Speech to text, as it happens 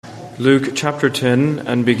Luke chapter 10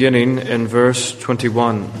 and beginning in verse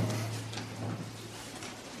 21.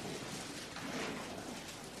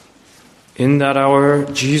 In that hour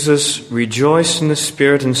Jesus rejoiced in the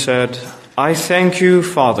Spirit and said, I thank you,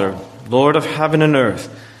 Father, Lord of heaven and earth,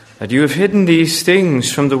 that you have hidden these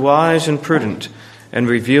things from the wise and prudent and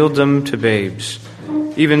revealed them to babes.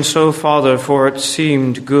 Even so, Father, for it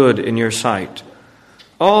seemed good in your sight.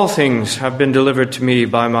 All things have been delivered to me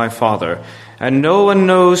by my Father, and no one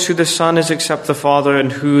knows who the Son is except the Father,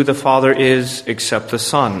 and who the Father is except the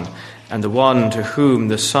Son, and the one to whom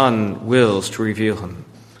the Son wills to reveal him.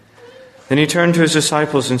 Then he turned to his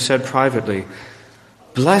disciples and said privately,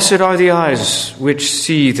 Blessed are the eyes which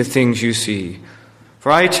see the things you see.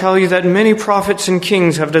 For I tell you that many prophets and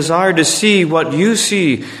kings have desired to see what you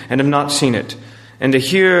see and have not seen it, and to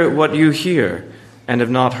hear what you hear and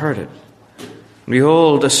have not heard it. And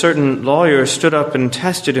behold, a certain lawyer stood up and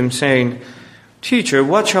tested him, saying, Teacher,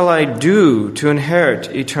 what shall I do to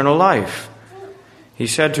inherit eternal life? He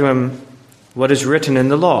said to him, What is written in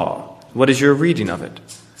the law? What is your reading of it?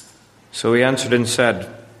 So he answered and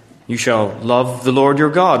said, You shall love the Lord your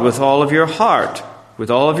God with all of your heart, with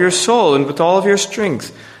all of your soul, and with all of your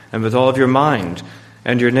strength, and with all of your mind,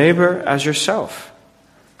 and your neighbor as yourself.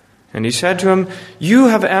 And he said to him, You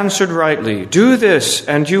have answered rightly. Do this,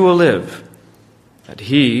 and you will live. But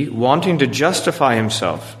he, wanting to justify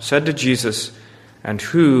himself, said to Jesus, And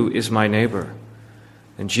who is my neighbor?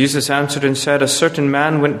 And Jesus answered and said, A certain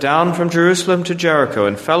man went down from Jerusalem to Jericho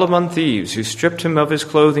and fell among thieves, who stripped him of his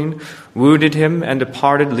clothing, wounded him, and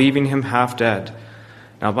departed, leaving him half dead.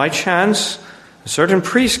 Now by chance, a certain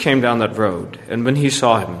priest came down that road, and when he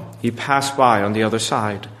saw him, he passed by on the other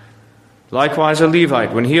side. Likewise a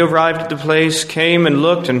Levite, when he arrived at the place, came and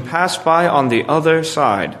looked and passed by on the other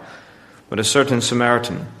side. But a certain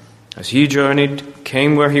Samaritan, as he journeyed,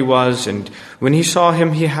 came where he was, and when he saw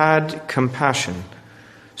him, he had compassion.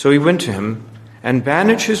 So he went to him and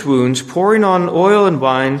bandaged his wounds, pouring on oil and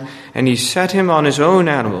wine, and he set him on his own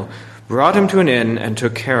animal, brought him to an inn, and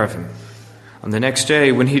took care of him. On the next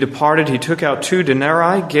day, when he departed, he took out 2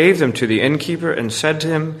 denarii, gave them to the innkeeper, and said to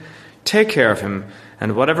him, Take care of him,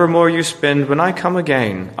 and whatever more you spend, when I come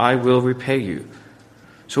again, I will repay you.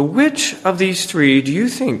 So which of these 3 do you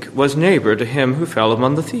think was neighbor to him who fell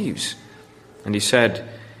among the thieves? And he said,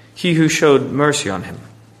 He who showed mercy on him.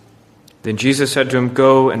 Then Jesus said to him,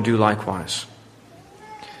 Go and do likewise.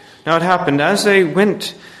 Now it happened, as they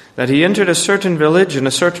went, that he entered a certain village, and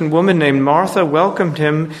a certain woman named Martha welcomed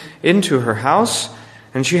him into her house,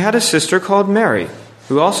 and she had a sister called Mary,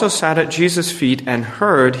 who also sat at Jesus' feet and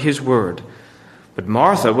heard his word. But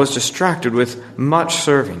Martha was distracted with much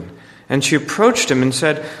serving. And she approached him and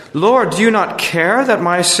said, Lord, do you not care that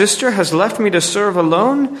my sister has left me to serve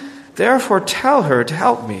alone? Therefore tell her to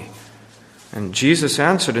help me. And Jesus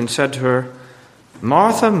answered and said to her,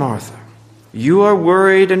 Martha, Martha, you are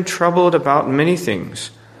worried and troubled about many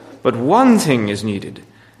things, but one thing is needed,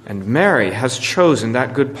 and Mary has chosen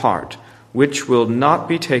that good part, which will not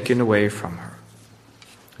be taken away from her.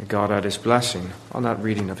 May God add his blessing on that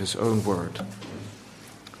reading of his own word.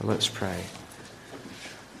 Let's pray.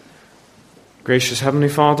 Gracious Heavenly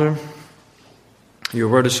Father, your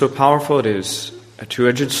word is so powerful, it is a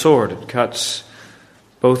two-edged sword. It cuts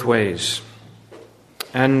both ways.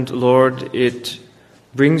 And Lord, it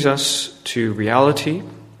brings us to reality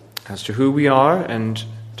as to who we are and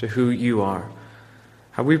to who you are.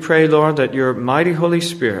 How we pray, Lord, that your mighty Holy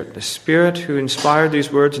Spirit, the Spirit who inspired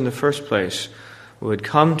these words in the first place, would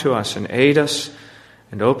come to us and aid us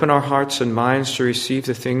and open our hearts and minds to receive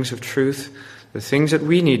the things of truth, the things that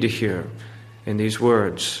we need to hear in these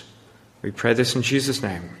words. We pray this in Jesus'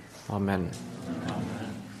 name. Amen.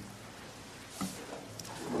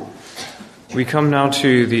 We come now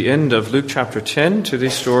to the end of Luke chapter 10, to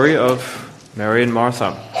the story of Mary and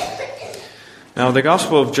Martha. Now, the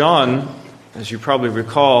Gospel of John, as you probably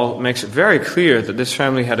recall, makes it very clear that this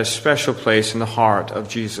family had a special place in the heart of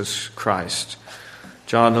Jesus Christ.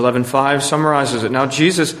 John 11:5 summarizes it. Now,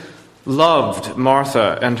 Jesus loved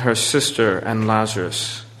Martha and her sister and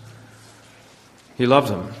Lazarus. He loved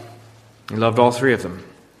them. He loved all 3 of them.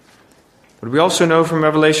 But we also know from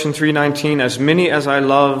Revelation 3:19, as many as I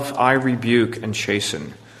love, I rebuke and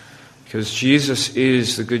chasten. Because Jesus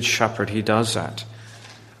is the good shepherd, he does that.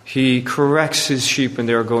 He corrects his sheep when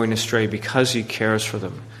they are going astray because he cares for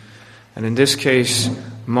them. And in this case,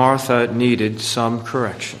 Martha needed some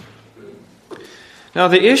correction. Now,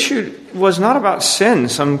 the issue was not about sin,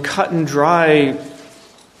 some cut and dry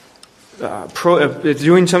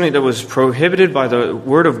doing something that was prohibited by the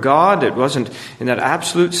Word of God. It wasn't in that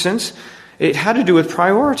absolute sense. It had to do with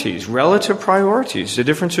priorities, relative priorities, the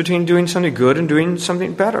difference between doing something good and doing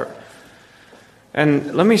something better.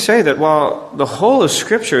 And let me say that while the whole of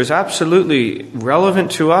Scripture is absolutely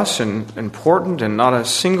relevant to us and important, and not a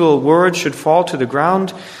single word should fall to the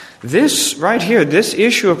ground, this right here, this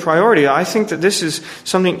issue of priority, I think that this is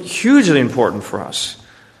something hugely important for us.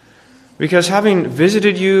 Because having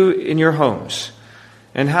visited you in your homes,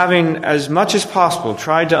 and having as much as possible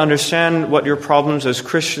tried to understand what your problems as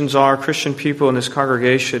Christians are, Christian people in this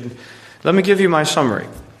congregation, let me give you my summary.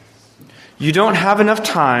 You don't have enough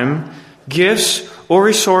time, gifts, or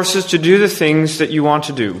resources to do the things that you want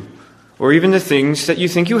to do, or even the things that you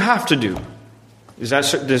think you have to do. Does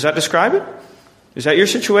that describe it? Is that your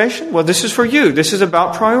situation? Well, this is for you. This is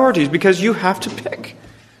about priorities, because you have to pick.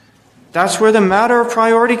 That's where the matter of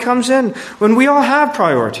priority comes in. When we all have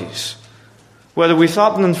priorities, whether we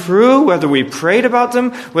thought them through, whether we prayed about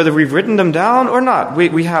them, whether we've written them down or not,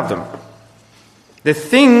 we have them. The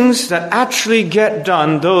things that actually get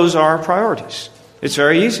done, those are our priorities. It's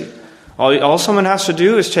very easy. All someone has to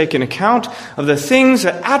do is take an account of the things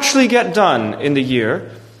that actually get done in the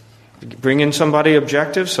year, bring in somebody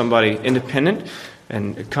objective, somebody independent,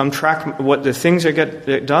 and come track what the things that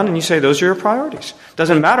get done, and you say, those are your priorities.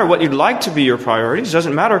 Doesn't matter what you'd like to be your priorities.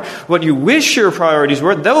 Doesn't matter what you wish your priorities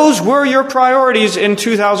were. Those were your priorities in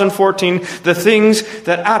 2014, the things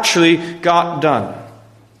that actually got done.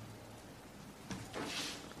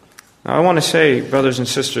 Now, I want to say, brothers and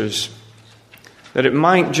sisters, that it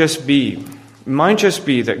might just be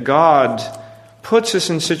that God puts us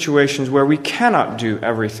in situations where we cannot do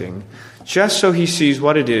everything, just so He sees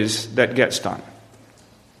what it is that gets done.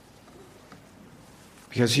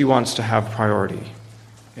 Because He wants to have priority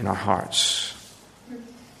in our hearts.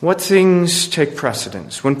 What things take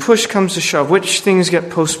precedence? When push comes to shove, which things get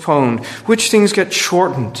postponed? Which things get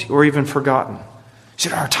shortened or even forgotten? Is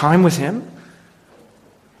it our time with Him?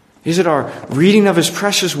 Is it our reading of His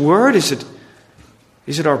precious Word? Is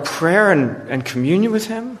it our prayer and communion with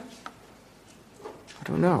Him? I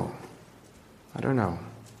don't know.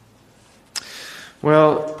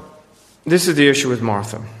 Well, this is the issue with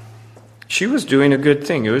Martha. She was doing a good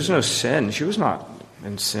thing. There was no sin. She was not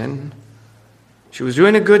in sin. She was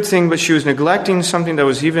doing a good thing, but she was neglecting something that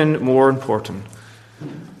was even more important.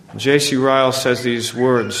 J.C. Ryle says these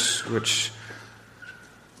words, which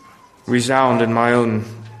resound in my own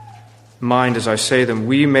mind as I say them.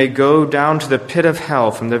 We may go down to the pit of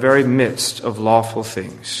hell from the very midst of lawful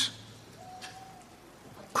things.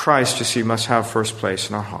 Christ, you see, must have first place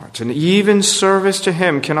in our hearts. And even service to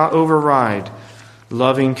Him cannot override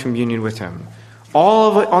loving communion with Him.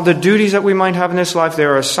 All the duties that we might have in this life, they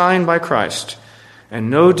are assigned by Christ. And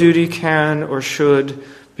no duty can or should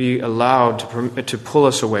be allowed to pull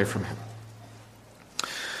us away from Him.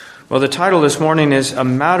 Well, the title this morning is A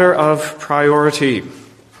Matter of Priority,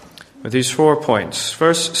 with these 4 points.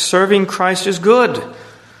 First, serving Christ is good.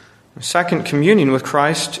 Second, communion with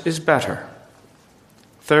Christ is better.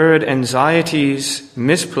 Third, anxieties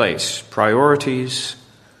misplace priorities.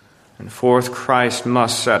 And fourth, Christ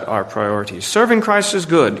must set our priorities. Serving Christ is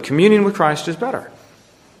good. Communion with Christ is better.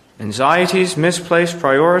 Anxieties misplace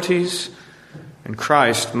priorities. And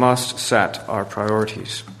Christ must set our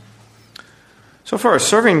priorities. So first,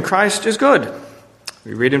 serving Christ is good.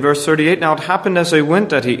 We read in verse 38, Now it happened as they went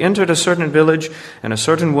that He entered a certain village, and a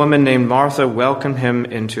certain woman named Martha welcomed Him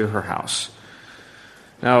into her house.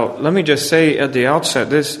 Now, let me just say at the outset,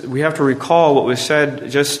 we have to recall what was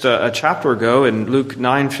said just a chapter ago in Luke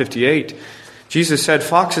 9:58. Jesus said,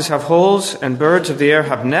 Foxes have holes and birds of the air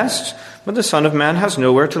have nests, but the Son of Man has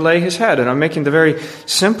nowhere to lay His head. And I'm making the very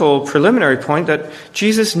simple preliminary point that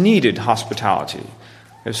Jesus needed hospitality.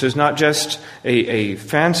 This is not just a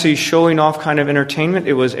fancy showing off kind of entertainment.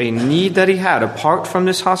 It was a need that He had. Apart from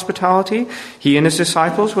this hospitality, He and His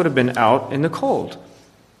disciples would have been out in the cold.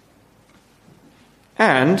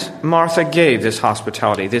 And Martha gave this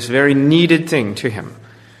hospitality, this very needed thing to Him.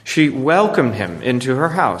 She welcomed Him into her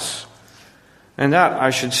house. And that, I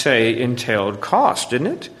should say, entailed cost, didn't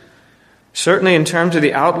it? Certainly in terms of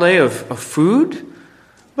the outlay of food,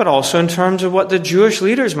 but also in terms of what the Jewish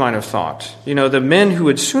leaders might have thought. You know, the men who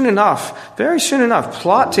would very soon enough,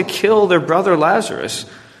 plot to kill their brother Lazarus,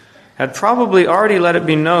 had probably already let it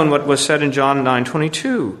be known what was said in John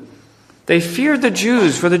 9:22. They feared the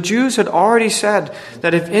Jews, for the Jews had already said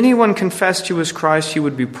that if anyone confessed He was Christ, he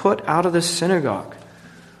would be put out of the synagogue.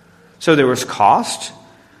 So there was cost,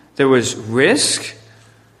 there was risk.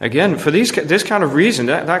 Again, for this kind of reason,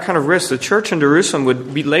 that kind of risk, the church in Jerusalem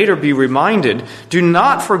would later be reminded, do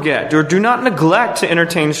not forget or do not neglect to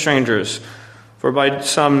entertain strangers, for by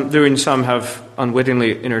doing some have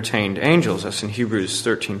unwittingly entertained angels. That's in Hebrews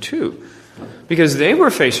 13:2. Because they were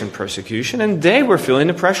facing persecution and they were feeling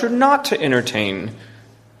the pressure not to entertain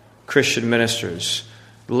Christian ministers,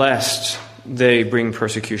 lest they bring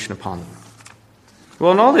persecution upon them.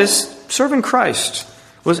 Well, in all this, serving Christ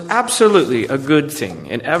was absolutely a good thing.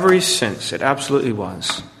 In every sense, it absolutely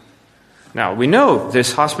was. Now, we know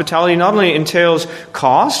this hospitality not only entails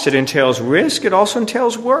cost, it entails risk, it also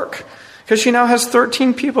entails work. Because she now has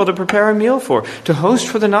 13 people to prepare a meal for, to host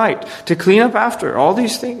for the night, to clean up after, all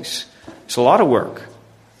these things. It's a lot of work.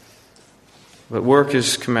 But work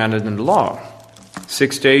is commanded in the law.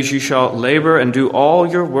 6 days you shall labor and do all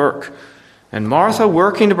your work. And Martha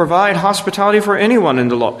working to provide hospitality for anyone in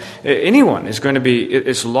the law. Anyone is going to be,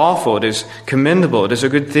 it's lawful, it is commendable, it is a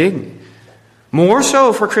good thing. More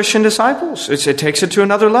so for Christian disciples. It takes it to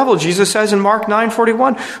another level. Jesus says in Mark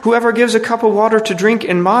 9:41, whoever gives a cup of water to drink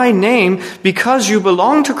in my name because you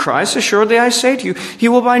belong to Christ, assuredly I say to you, he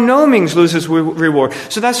will by no means lose his reward.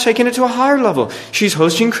 So that's taking it to a higher level. She's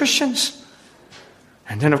hosting Christians.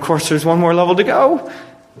 And then, of course, there's one more level to go.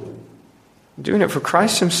 Doing it for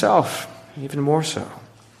Christ himself, even more so.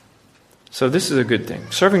 So this is a good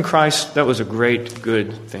thing. Serving Christ, that was a great,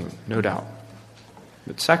 good thing, no doubt.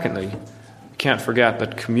 But secondly, can't forget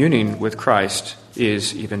that communing with Christ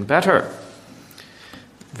is even better.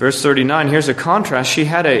 Verse 39, here's a contrast. She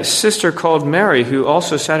had a sister called Mary who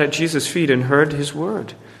also sat at Jesus' feet and heard his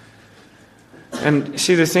word. And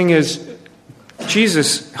see, the thing is,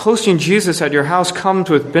 hosting Jesus at your house comes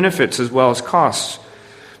with benefits as well as costs.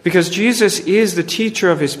 Because Jesus is the teacher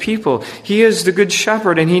of his people. He is the good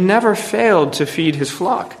shepherd, and he never failed to feed his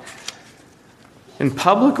flock. In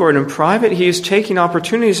public or in private, he is taking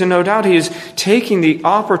opportunities, and no doubt he is taking the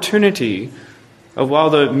opportunity of while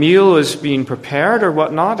the meal is being prepared or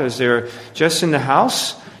whatnot, as they're just in the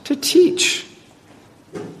house, to teach.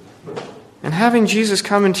 And having Jesus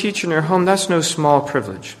come and teach in your home, that's no small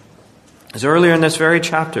privilege. As earlier in this very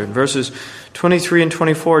chapter, in verses 23 and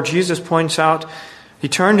 24, Jesus points out, he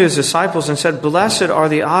turned to his disciples and said, "Blessed are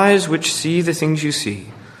the eyes which see the things you see.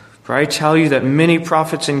 For I tell you that many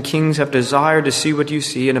prophets and kings have desired to see what you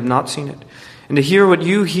see and have not seen it, and to hear what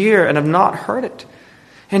you hear and have not heard it."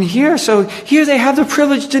 And here they have the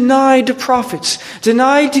privilege denied to prophets,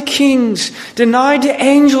 denied to kings, denied to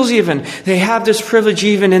angels even. They have this privilege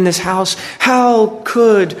even in this house. How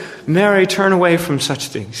could Mary turn away from such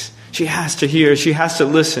things? She has to hear, she has to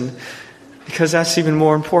listen, because that's even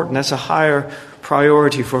more important. That's a higher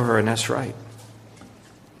priority for her, and that's right.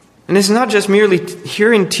 And it's not just merely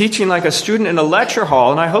hearing teaching like a student in a lecture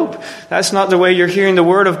hall, and I hope that's not the way you're hearing the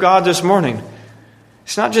Word of God this morning.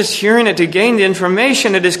 It's not just hearing it to gain the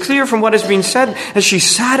information. It is clear from what is being said as she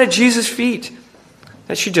sat at Jesus' feet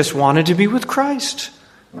that she just wanted to be with Christ.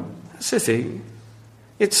 That's the thing.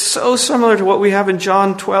 It's so similar to what we have in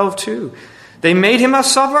John 12:2. They made him a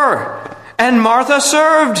supper, and Martha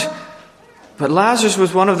served. But Lazarus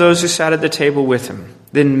was one of those who sat at the table with him.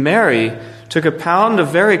 Then Mary took a pound of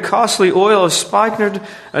very costly oil of spikenard,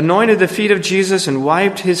 anointed the feet of Jesus, and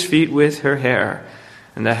wiped his feet with her hair.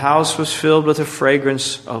 And the house was filled with the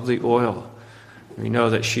fragrance of the oil. We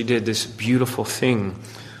know that she did this beautiful thing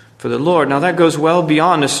for the Lord. Now that goes well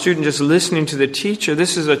beyond a student just listening to the teacher.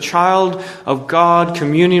 This is a child of God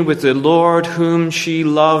communing with the Lord whom she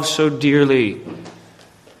loves so dearly.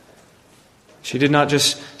 She did not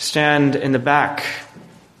just stand in the back.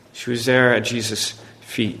 She was there at Jesus'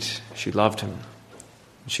 feet. She loved him.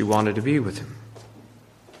 She wanted to be with him.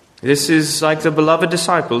 This is like the beloved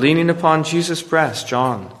disciple leaning upon Jesus' breast,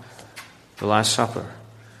 John, the Last Supper.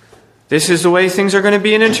 This is the way things are going to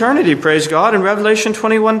be in eternity, praise God. In Revelation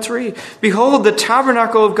 21:3, behold, the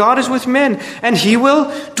tabernacle of God is with men, and he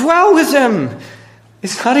will dwell with them.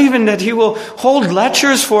 It's not even that he will hold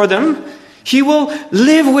lectures for them. He will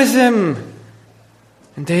live with them.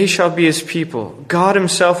 And they shall be his people. God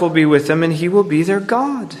himself will be with them, and he will be their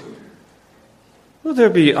God. Will there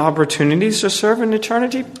be opportunities to serve in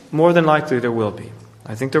eternity? More than likely there will be.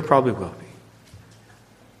 I think there probably will be.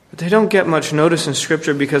 But they don't get much notice in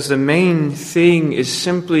Scripture because the main thing is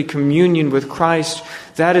simply communion with Christ.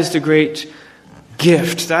 That is the great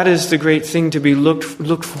gift. That is the great thing to be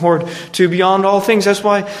looked forward to beyond all things. That's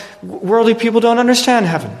why worldly people don't understand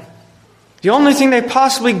heaven. The only thing they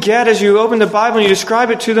possibly get as you open the Bible and you describe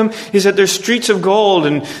it to them is that there's streets of gold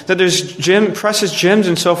and that there's precious gems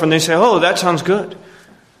and so forth. And they say, oh, that sounds good.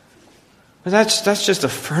 But that's just the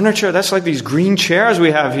furniture. That's like these green chairs we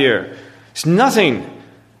have here. It's nothing.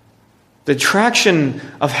 The attraction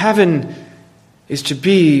of heaven is to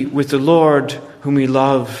be with the Lord whom we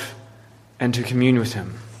love and to commune with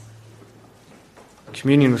him.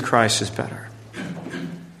 Communion with Christ is better.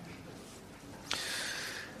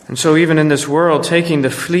 And so even in this world, taking the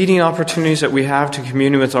fleeting opportunities that we have to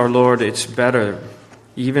commune with our Lord, it's better,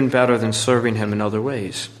 even better than serving him in other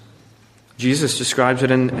ways. Jesus describes it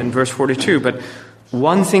in verse 42. But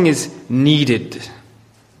one thing is needed.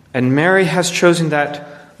 And Mary has chosen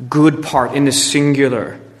that good part in the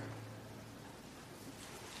singular.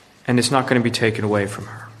 And it's not going to be taken away from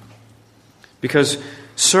her. Because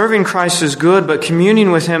serving Christ is good, but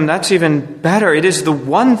communion with Him, that's even better. It is the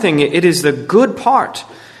one thing, it is the good part.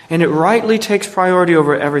 And it rightly takes priority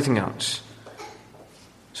over everything else.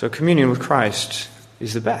 So communion with Christ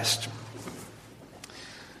is the best.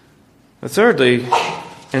 But thirdly,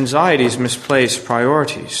 anxieties misplace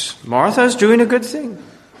priorities. Martha is doing a good thing.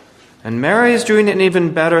 And Mary is doing an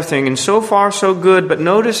even better thing. And so far, so good. But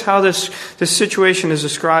notice how this situation is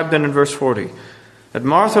described then in verse 40. That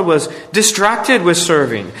Martha was distracted with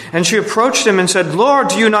serving. And she approached Him and said, "Lord,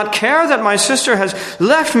 do you not care that my sister has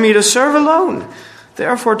left me to serve alone?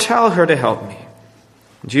 Therefore tell her to help me."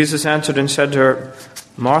 Jesus answered and said to her,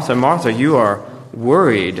 "Martha, Martha, you are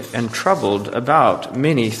worried and troubled about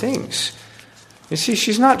many things." You see,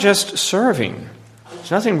 she's not just serving.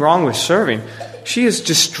 There's nothing wrong with serving. She is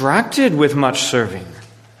distracted with much serving.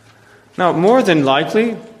 Now, more than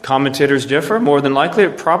likely, commentators differ, more than likely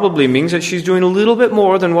it probably means that she's doing a little bit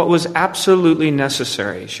more than what was absolutely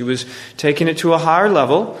necessary. She was taking it to a higher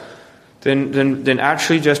level than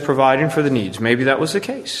actually just providing for the needs. Maybe that was the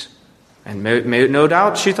case. And no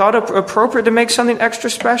doubt she thought it appropriate to make something extra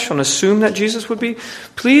special and assume that Jesus would be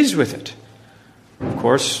pleased with it. Of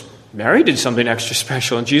course, Mary did something extra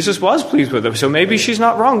special and Jesus was pleased with it. So maybe she's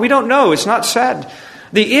not wrong. We don't know. It's not said.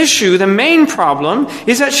 The issue, the main problem,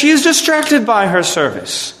 is that she is distracted by her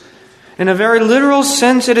service. In a very literal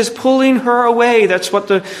sense, it is pulling her away. That's what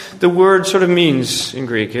the word sort of means in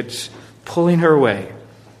Greek. It's pulling her away.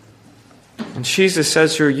 And Jesus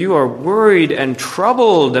says to her, "You are worried and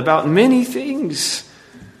troubled about many things."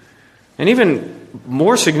 And even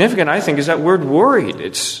more significant, I think, is that word worried.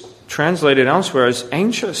 It's translated elsewhere as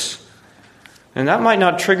anxious. And that might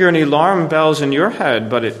not trigger any alarm bells in your head,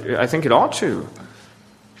 but I think it ought to.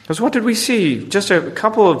 Because what did we see just a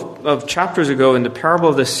couple of chapters ago in the parable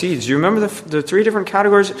of the seeds? Do you remember the three different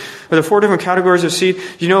categories, or the four different categories of seed?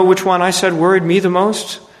 Do you know which one I said worried me the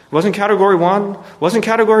most? It wasn't category 1, wasn't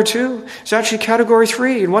category 2. It's actually category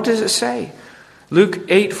 3. And what does it say? Luke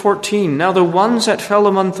 8:14. "Now the ones that fell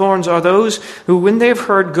among thorns are those who, when they have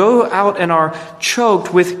heard, go out and are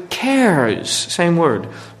choked with cares," same word,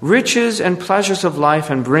 "riches and pleasures of life,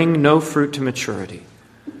 and bring no fruit to maturity."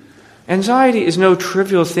 Anxiety is no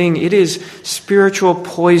trivial thing. It is spiritual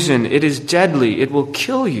poison. It is deadly. It will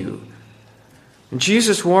kill you. And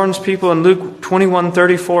Jesus warns people in Luke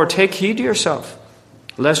 21:34, "Take heed to yourself,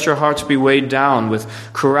 lest your hearts be weighed down with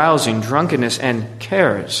carousing, drunkenness, and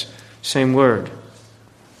cares." Same word.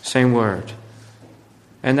 Same word.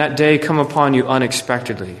 "And that day come upon you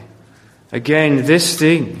unexpectedly." Again, this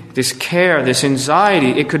thing, this care, this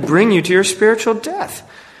anxiety, it could bring you to your spiritual death.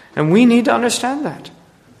 And we need to understand that.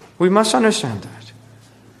 We must understand that.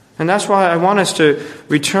 And that's why I want us to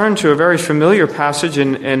return to a very familiar passage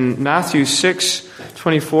in Matthew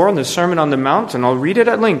 6:24 in the Sermon on the Mount, and I'll read it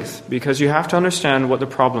at length because you have to understand what the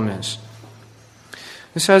problem is.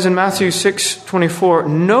 It says in Matthew 6:24,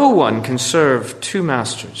 "No one can serve two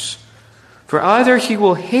masters, for either he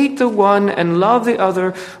will hate the one and love the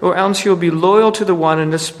other, or else he will be loyal to the one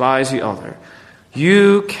and despise the other.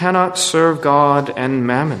 You cannot serve God and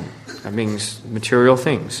mammon." That means material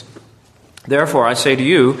things. "Therefore, I say to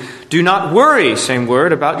you, do not worry," same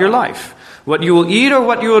word, "about your life, what you will eat or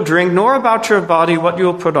what you will drink, nor about your body, what you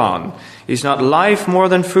will put on. Is not life more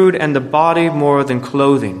than food, and the body more than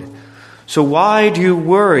clothing? So why do you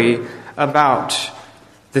worry about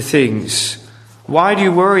the things? Why do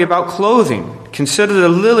you worry about clothing? Consider the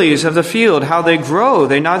lilies of the field, how they grow.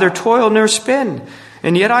 They neither toil nor spin.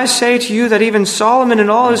 And yet I say to you that even Solomon in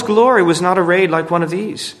all his glory was not arrayed like one of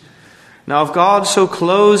these. Now if God so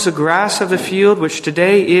clothes the grass of the field, which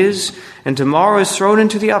today is and tomorrow is thrown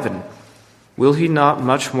into the oven, will he not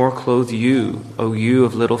much more clothe you, O you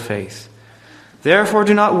of little faith? Therefore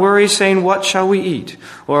do not worry, saying, what shall we eat?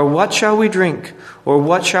 Or what shall we drink? Or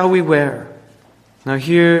what shall we wear?" Now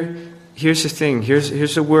here's the thing.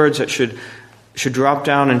 Here's the words that should drop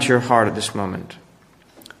down into your heart at this moment.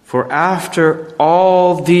 "For after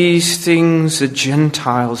all these things the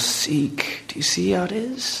Gentiles seek." Do you see how it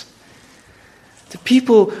is? The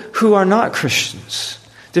people who are not Christians,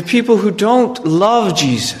 the people who don't love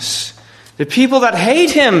Jesus, the people that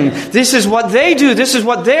hate Him, this is what they do. This is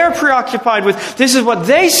what they're preoccupied with. This is what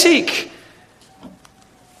they seek.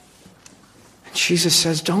 And Jesus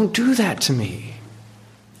says, don't do that to me.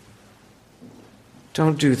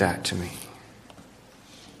 Don't do that to me.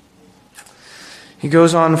 He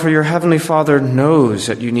goes on, "For your heavenly Father knows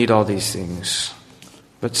that you need all these things.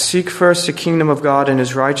 But seek first the kingdom of God and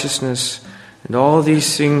his righteousness, and all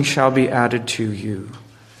these things shall be added to you.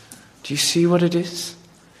 Do you see what it is?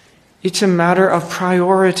 It's a matter of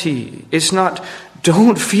priority. It's not,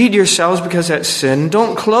 don't feed yourselves because that's sin.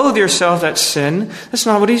 Don't clothe yourself, that's sin. That's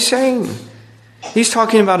not what he's saying. He's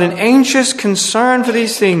talking about an anxious concern for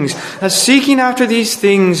these things, a seeking after these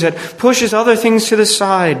things that pushes other things to the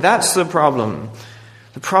side. That's the problem.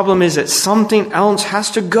 The problem is that something else has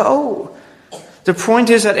to go. The point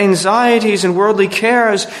is that anxieties and worldly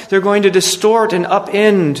cares, they're going to distort and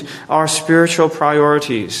upend our spiritual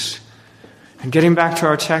priorities. And getting back to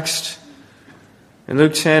our text, in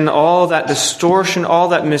Luke 10, all that distortion, all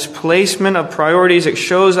that misplacement of priorities, it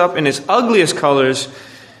shows up in its ugliest colors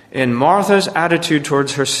in Martha's attitude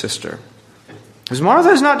towards her sister. Because Martha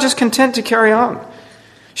is not just content to carry on.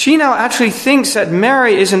 She now actually thinks that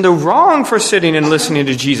Mary is in the wrong for sitting and listening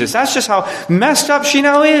to Jesus. That's just how messed up she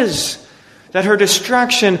now is. That her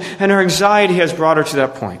distraction and her anxiety has brought her to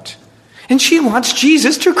that point. And she wants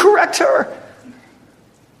Jesus to correct her.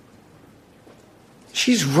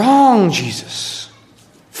 She's wrong, Jesus.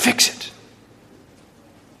 Fix it.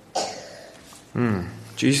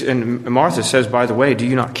 Jesus, and Martha says, by the way, do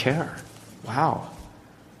you not care? Wow.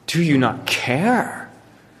 Do you not care?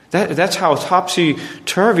 That's how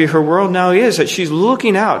topsy-turvy her world now is, that she's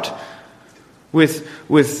looking out with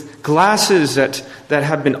glasses that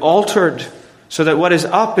have been altered so that what is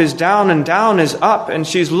up is down and down is up. And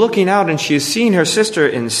she's looking out and she's seeing her sister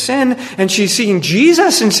in sin, and she's seeing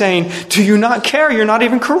Jesus and saying, do you not care? You're not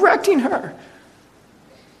even correcting her.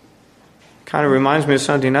 Kind of reminds me of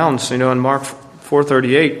something else, in Mark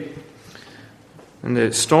 4:38, in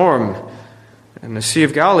the storm in the Sea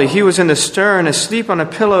of Galilee. He was in the stern, asleep on a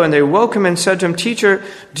pillow, and they woke him and said to him, Teacher,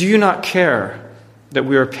 do you not care that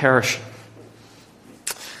we are perishing?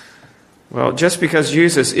 Well, just because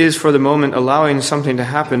Jesus is for the moment allowing something to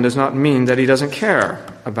happen does not mean that he doesn't care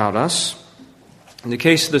about us. In the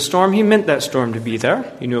case of the storm, he meant that storm to be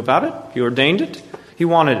there. He knew about it. He ordained it. He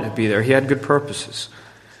wanted it to be there. He had good purposes.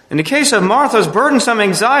 In the case of Martha's burdensome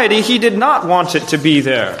anxiety, he did not want it to be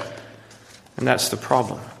there. And that's the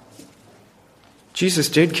problem. Jesus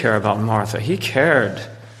did care about Martha. He cared.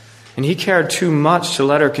 And he cared too much to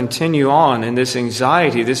let her continue on in this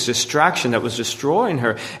anxiety, this distraction that was destroying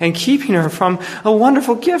her and keeping her from a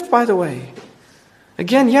wonderful gift, by the way.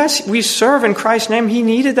 Again, yes, we serve in Christ's name. He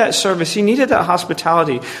needed that service. He needed that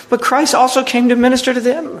hospitality. But Christ also came to minister to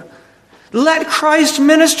them. Let Christ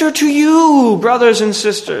minister to you, brothers and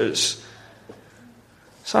sisters.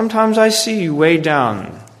 Sometimes I see you weighed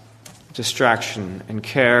down, distraction and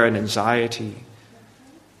care and anxiety.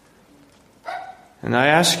 And I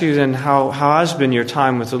ask you then, how has been your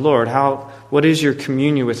time with the Lord? What is your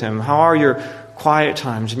communion with Him? How are your quiet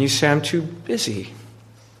times? And you say, I'm too busy.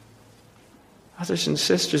 Brothers and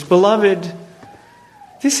sisters, beloved,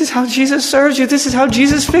 this is how Jesus serves you. This is how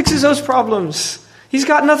Jesus fixes those problems. He's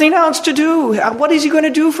got nothing else to do. What is He going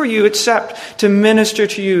to do for you except to minister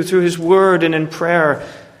to you through His Word and in prayer?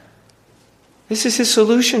 This is His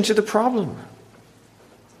solution to the problem.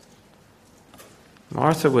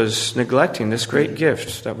 Martha was neglecting this great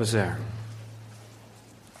gift that was there.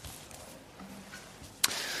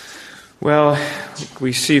 Well,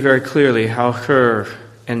 we see very clearly how her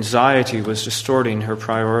anxiety was distorting her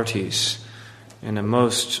priorities in a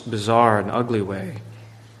most bizarre and ugly way.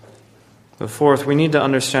 But fourth, we need to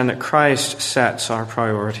understand that Christ sets our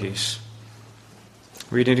priorities.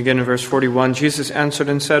 Reading again in verse 41, Jesus answered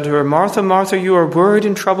and said to her, Martha, Martha, you are worried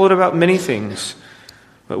and troubled about many things.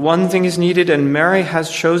 But one thing is needed, and Mary has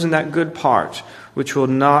chosen that good part, which will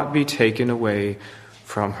not be taken away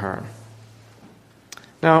from her.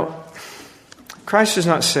 Now, Christ does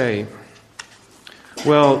not say,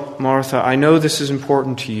 well, Martha, I know this is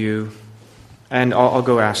important to you, and I'll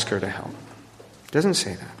go ask her to help. He doesn't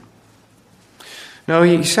say that. No,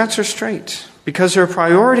 He sets her straight, because her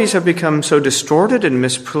priorities have become so distorted and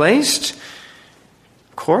misplaced.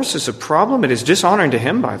 Of course, it's a problem. It is dishonoring to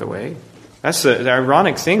Him, by the way. That's the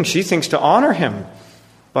ironic thing. She thinks to honor Him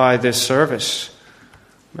by this service.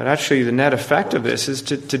 But actually the net effect of this is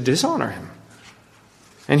to dishonor Him.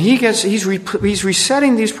 And he's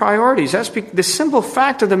resetting these priorities. That's the simple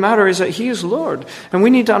fact of the matter is that He is Lord. And we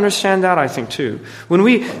need to understand that, I think, too. When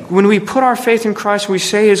we put our faith in Christ, we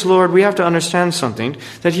say He is Lord, we have to understand something,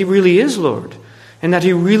 that He really is Lord. And that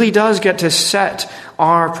He really does get to set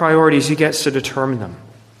our priorities. He gets to determine them.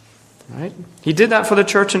 Right? He did that for the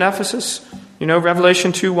church in Ephesus.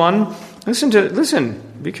 Revelation 2:1.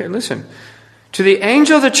 Listen. To the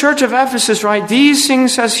angel of the church of Ephesus write, these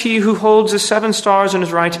things says He who holds the 7 stars in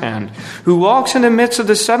His right hand, who walks in the midst of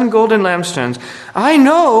the 7 golden lampstands. I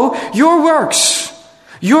know your works,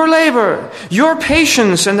 your labor, your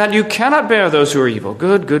patience, and that you cannot bear those who are evil.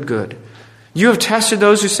 Good, good, good. You have tested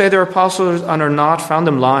those who say they're apostles and are not, found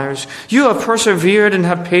them liars. You have persevered and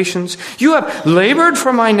have patience. You have labored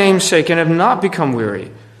for my name's sake and have not become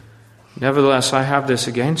weary. Nevertheless, I have this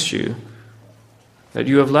against you, that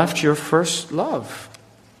you have left your first love.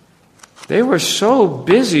 They were so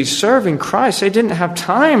busy serving Christ, they didn't have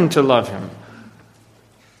time to love him.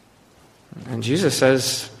 And Jesus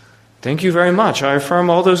says, thank you very much. I affirm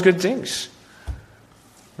all those good things.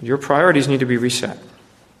 Your priorities need to be reset.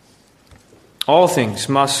 All things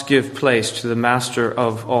must give place to the master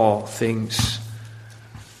of all things.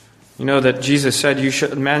 You know that Jesus said,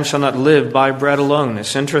 man shall not live by bread alone.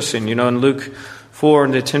 It's interesting, in Luke 4,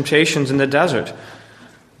 the temptations in the desert.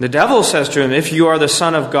 The devil says to him, if you are the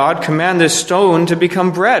Son of God, command this stone to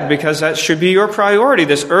become bread, because that should be your priority,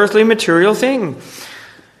 this earthly material thing.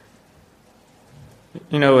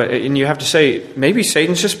 And you have to say, maybe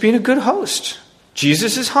Satan's just being a good host.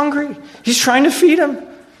 Jesus is hungry. He's trying to feed him.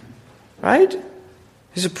 Right?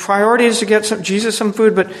 His priority is to get Jesus some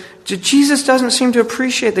food, but Jesus doesn't seem to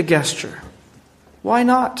appreciate the gesture. Why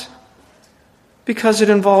not? Because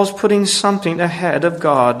it involves putting something ahead of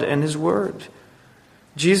God and His Word.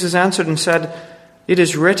 Jesus answered and said, it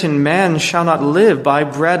is written, man shall not live by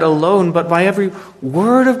bread alone, but by every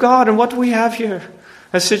word of God. And what do we have here?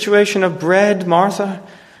 A situation of bread, Martha,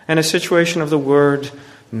 and a situation of the Word,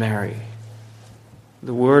 Mary.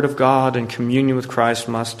 The Word of God and communion with Christ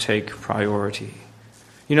must take priority.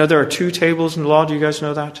 There are 2 tables in the law. Do you guys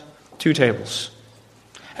know that? 2 tables.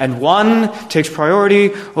 And one takes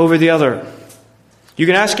priority over the other. You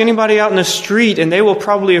can ask anybody out in the street and they will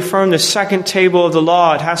probably affirm the second table of the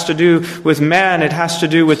law. It has to do with man. It has to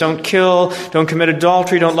do with don't kill, don't commit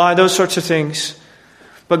adultery, don't lie, those sorts of things.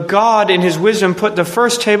 But God, in His wisdom, put the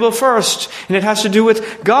first table first. And it has to do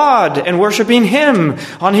with God and worshiping Him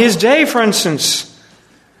on His day, for instance.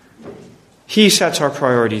 He sets our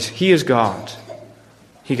priorities. He is God.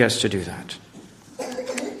 He gets to do that.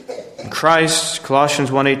 In Christ, Colossians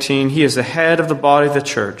 1:18, He is the head of the body of the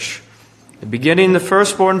church, the beginning, the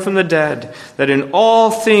firstborn from the dead, that in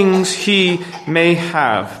all things He may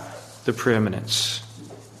have the preeminence.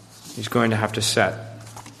 He's going to have to set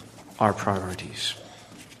our priorities.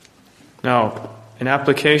 Now, in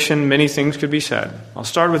application, many things could be said. I'll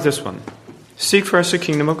start with this one. Seek first the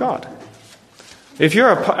kingdom of God. If you're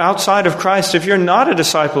outside of Christ, if you're not a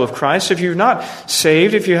disciple of Christ, if you're not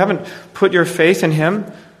saved, if you haven't put your faith in Him,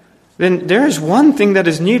 then there is one thing that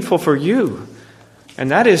is needful for you,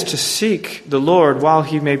 and that is to seek the Lord while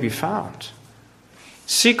He may be found.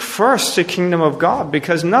 Seek first the kingdom of God,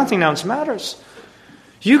 because nothing else matters.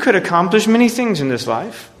 You could accomplish many things in this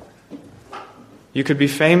life. You could be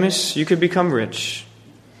famous, you could become rich.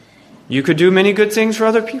 You could do many good things for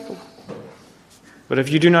other people. But if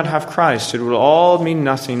you do not have Christ, it will all mean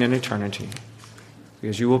nothing in eternity,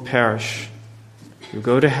 because you will perish. You'll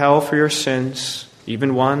go to hell for your sins,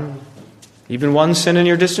 even one sin in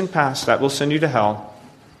your distant past, that will send you to hell.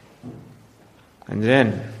 And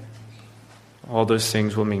then all those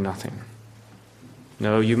things will mean nothing.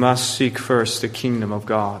 No, you must seek first the kingdom of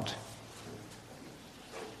God.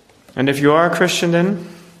 And if you are a Christian, then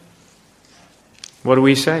what do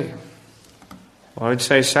we say? Well, I'd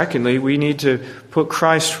say, secondly, we need to put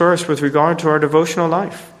Christ first with regard to our devotional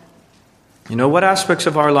life. What aspects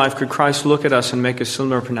of our life could Christ look at us and make a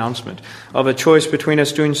similar pronouncement of a choice between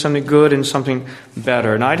us doing something good and something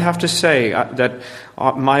better? And I'd have to say that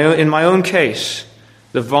in my own case,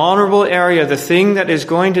 the vulnerable area, the thing that is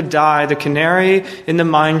going to die, the canary in the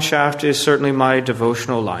mine shaft, is certainly my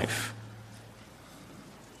devotional life.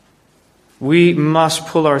 We must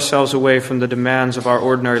pull ourselves away from the demands of our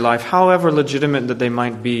ordinary life, however legitimate that they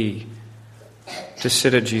might be, to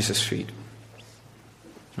sit at Jesus' feet.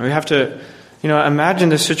 We have to, imagine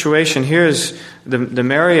the situation. Here's the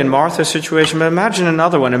Mary and Martha situation, but imagine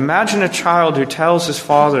another one. Imagine a child who tells his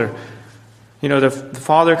father, the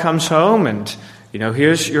father comes home and,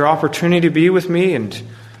 here's your opportunity to be with me, and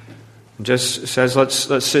just says,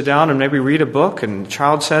 let's sit down and maybe read a book. And the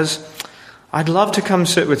child says, I'd love to come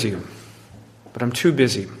sit with you, but I'm too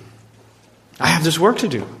busy. I have this work to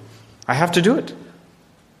do. I have to do it.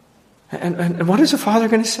 And what is the father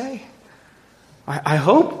going to say? I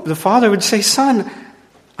hope the father would say, son,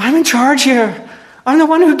 I'm in charge here. I'm the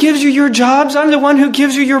one who gives you your jobs. I'm the one who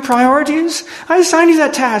gives you your priorities. I assigned you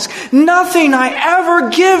that task. Nothing I ever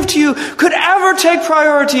give to you could ever take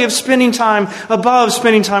priority of spending time above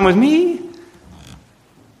spending time with me.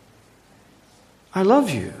 I love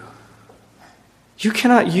you. You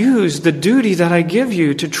cannot use the duty that I give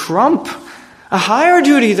you to trump a higher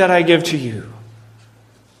duty that I give to you.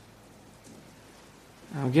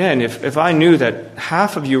 Again, if I knew that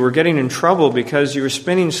half of you were getting in trouble because you were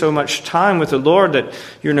spending so much time with the Lord that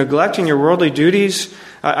you're neglecting your worldly duties,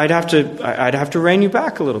 I'd have to rein you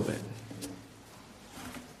back a little bit.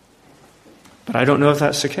 But I don't know if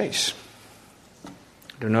that's the case. I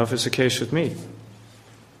don't know if it's the case with me.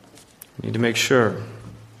 We need to make sure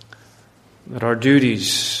that our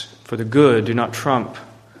duties for the good do not trump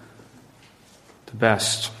the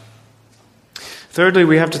best. Thirdly,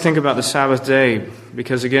 we have to think about the Sabbath day,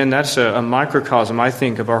 because again, that's a microcosm, I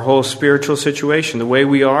think, of our whole spiritual situation. The way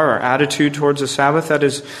we are, our attitude towards the Sabbath, that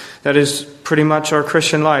is pretty much our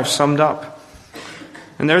Christian life summed up.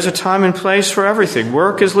 And there's a time and place for everything.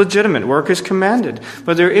 Work is legitimate. Work is commanded.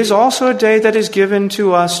 But there is also a day that is given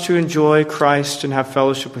to us to enjoy Christ and have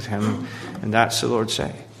fellowship with Him. And that's the Lord's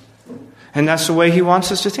Day. And that's the way He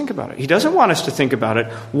wants us to think about it. He doesn't want us to think about it,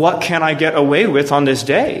 what can I get away with on this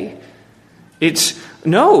day? It's,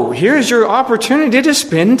 no, here's your opportunity to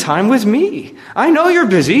spend time with me. I know you're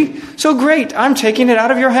busy, so great, I'm taking it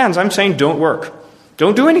out of your hands. I'm saying don't work.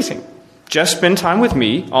 Don't do anything. Just spend time with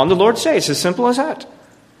me on the Lord's Day. It's as simple as that.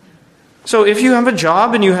 So if you have a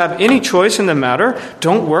job and you have any choice in the matter,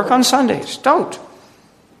 don't work on Sundays. Don't.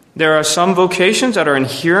 There are some vocations that are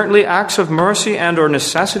inherently acts of mercy and or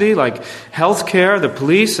necessity, like healthcare, the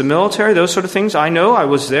police, the military, those sort of things. I know, I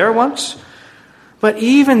was there once. But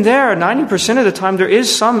even there, 90% of the time, there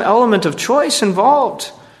is some element of choice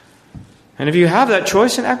involved. And if you have that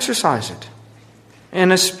choice, then exercise it.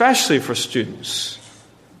 And especially for students.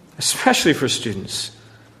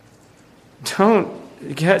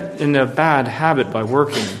 Don't get in a bad habit by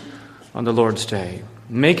working on the Lord's Day.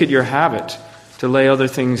 Make it your habit to lay other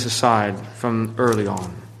things aside from early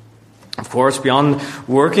on. Of course, beyond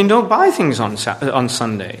working, don't buy things on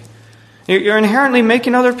Sunday. You're inherently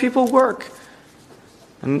making other people work.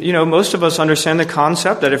 And, most of us understand the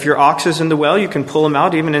concept that if your ox is in the well, you can pull him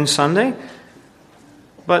out even in Sunday.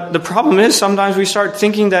 But the problem is sometimes we start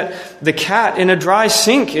thinking that the cat in a dry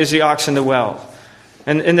sink is the ox in the well.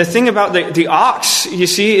 And the thing about the ox, you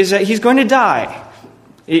see, is that he's going to die.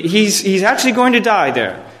 He's actually going to die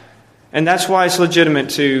there. And that's why it's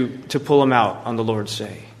legitimate to pull him out on the Lord's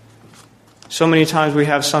Day. So many times we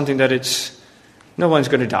have something that no one's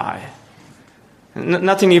going to die.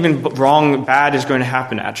 Nothing even wrong, bad is going to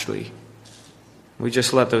happen, actually. We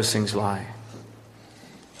just let those things lie.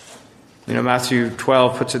 Matthew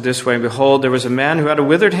 12 puts it this way, behold, there was a man who had a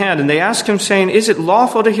withered hand, and they asked him, saying, is it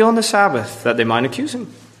lawful to heal on the Sabbath, that they might accuse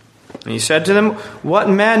him? And he said to them, what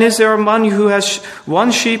man is there among you who has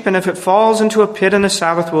one sheep, and if it falls into a pit on the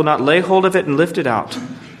Sabbath, will not lay hold of it and lift it out?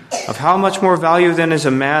 Of how much more value then is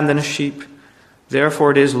a man than a sheep?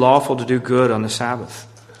 Therefore it is lawful to do good on the Sabbath.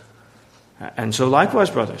 And so likewise,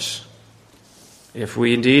 brothers, if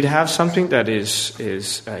we indeed have something that is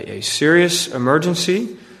a serious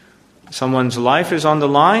emergency, someone's life is on the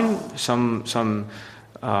line, some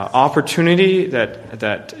opportunity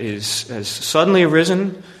that has suddenly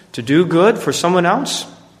arisen to do good for someone else,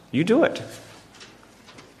 you do it.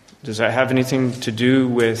 Does that have anything to do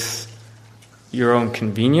with your own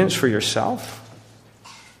convenience for yourself?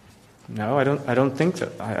 No, I don't think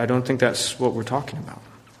that. I don't think that's what we're talking about.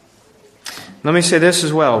 Let me say this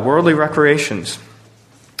as well, worldly recreations.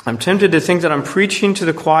 I'm tempted to think that I'm preaching to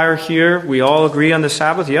the choir here. We all agree on the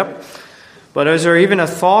Sabbath, yep. But is there even a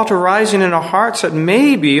thought arising in our hearts that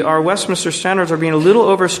maybe our Westminster standards are being a little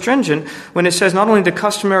overstringent when it says not only the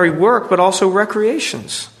customary work, but also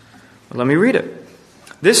recreations? Well, let me read it.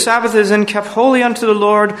 This Sabbath is then kept holy unto the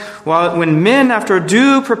Lord, when men, after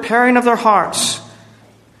due preparing of their hearts,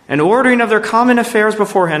 and ordering of their common affairs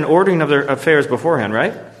beforehand,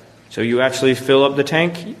 right? So you actually fill up the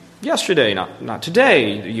tank yesterday, not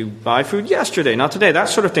today. You buy food yesterday, not today, that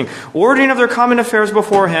sort of thing. Ordering of their common affairs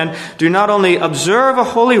beforehand, do not only observe a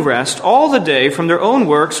holy rest all the day from their own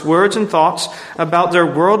works, words, and thoughts about their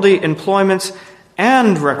worldly employments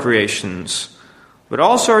and recreations, but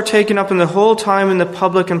also are taken up in the whole time in the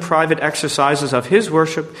public and private exercises of His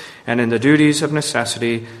worship and in the duties of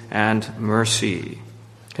necessity and mercy.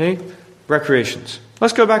 Okay? Recreations.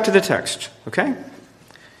 Let's go back to the text, okay?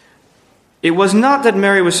 It was not that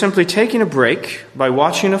Mary was simply taking a break by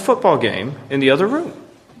watching a football game in the other room,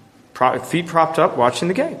 feet propped up, watching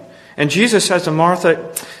the game. And Jesus says to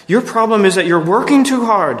Martha, your problem is that you're working too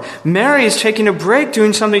hard. Mary is taking a break,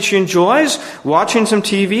 doing something she enjoys, watching some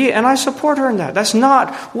TV, and I support her in that. That's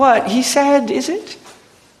not what He said, is it?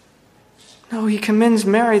 No, He commends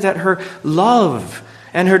Mary that her love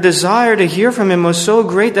and her desire to hear from Him was so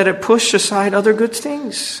great that it pushed aside other good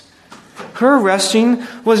things. Her resting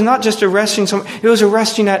was not just a resting, it was a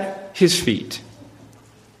resting at His feet.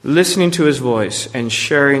 listening to his voice and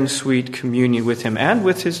sharing sweet communion with him and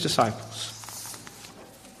with his disciples.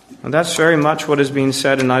 And that's very much what is being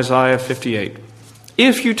said in Isaiah 58.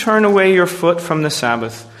 If you turn away your foot from the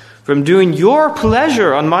Sabbath, from doing your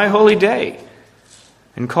pleasure on my holy day,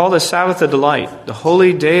 and call the Sabbath a delight, the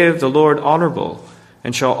holy day of the Lord honorable,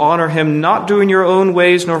 and shall honor him, not doing your own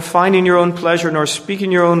ways, nor finding your own pleasure, nor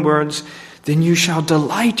speaking your own words, then you shall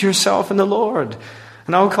delight yourself in the Lord.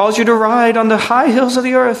 And I will cause you to ride on the high hills of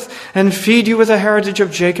the earth, and feed you with the heritage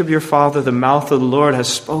of Jacob your father. The mouth of the Lord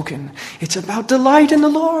has spoken. It's about delight in the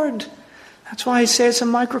Lord. That's why I say it's a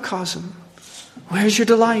microcosm. Where's your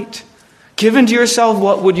delight? Given to yourself,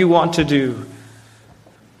 what would you want to do?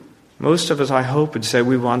 Most of us, I hope, would say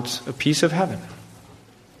we want a piece of heaven.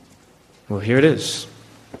 Well, here it is.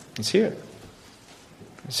 It's here.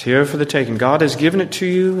 It's here for the taking. God has given it to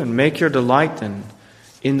you, and make your delight then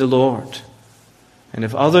in the Lord. And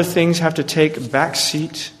if other things have to take back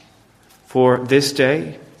seat for this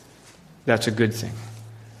day, that's a good thing.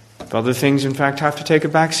 If other things, in fact, have to take a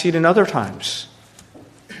back seat in other times,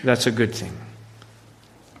 that's a good thing.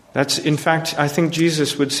 That's, in fact, I think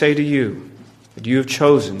Jesus would say to you that you have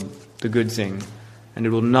chosen the good thing, and it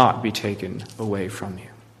will not be taken away from you.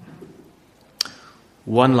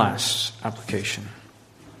 One last application.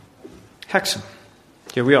 Hexham.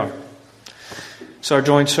 Here we are. It's our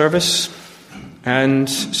joint service, and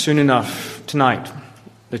soon enough, tonight,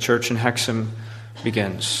 the church in Hexham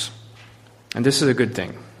begins. And this is a good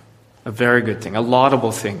thing, a very good thing, a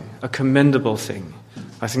laudable thing, a commendable thing.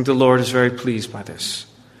 I think the Lord is very pleased by this.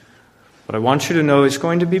 But I want you to know it's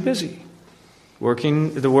going to be busy.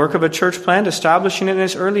 Working the work of a church plant, establishing it in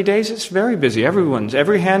its early days, it's very busy.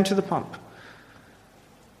 Every hand to the pump.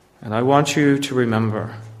 And I want you to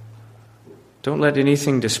remember, don't let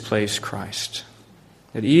anything displace Christ.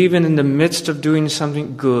 That even in the midst of doing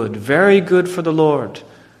something good, very good for the Lord,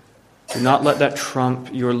 do not let that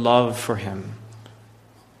trump your love for him,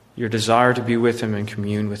 your desire to be with him and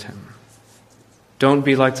commune with him. Don't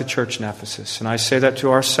be like the church in Ephesus. And I say that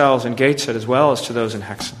to ourselves in Gateshead as well as to those in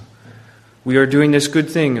Hexham. We are doing this good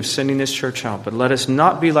thing of sending this church out, but let us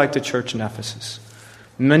not be like the church in Ephesus.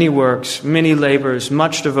 Many works, many labors,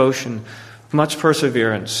 much devotion, much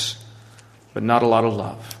perseverance, but not a lot of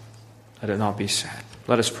love. Let it not be sad.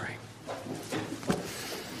 Let us pray.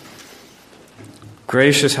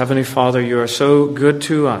 Gracious Heavenly Father, you are so good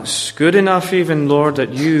to us. Good enough even, Lord,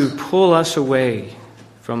 that you pull us away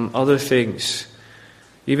from other things.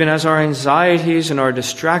 Even as our anxieties and our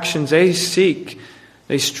distractions, they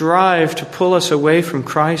strive to pull us away from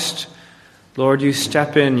Christ. Lord, you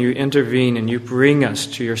step in, you intervene, and you bring us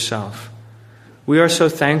to yourself. We are so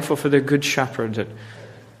thankful for the Good Shepherd that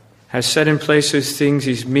has set in place those things,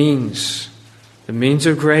 these means, the means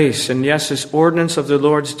of grace, and yes, this ordinance of the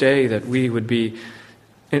Lord's day, that we would be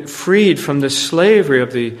freed from the slavery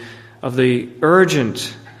of the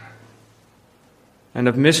urgent and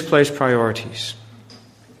of misplaced priorities.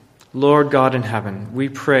 Lord God in heaven, we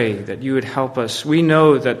pray that you would help us. We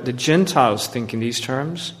know that the Gentiles think in these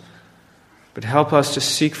terms, but help us to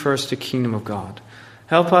seek first the kingdom of God.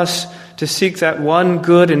 Help us to seek that one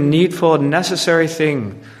good and needful and necessary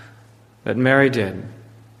thing that Mary did.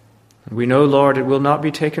 And we know, Lord, it will not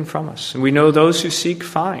be taken from us. And we know those who seek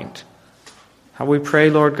find. How we pray,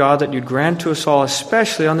 Lord God, that you'd grant to us all,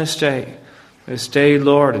 especially on this day,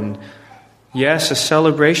 Lord, and yes, a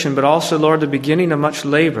celebration, but also, Lord, the beginning of much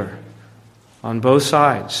labor on both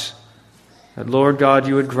sides. That, Lord God,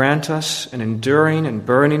 you would grant us an enduring and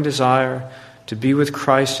burning desire to be with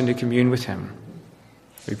Christ and to commune with him.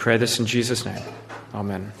 We pray this in Jesus' name.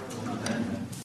 Amen.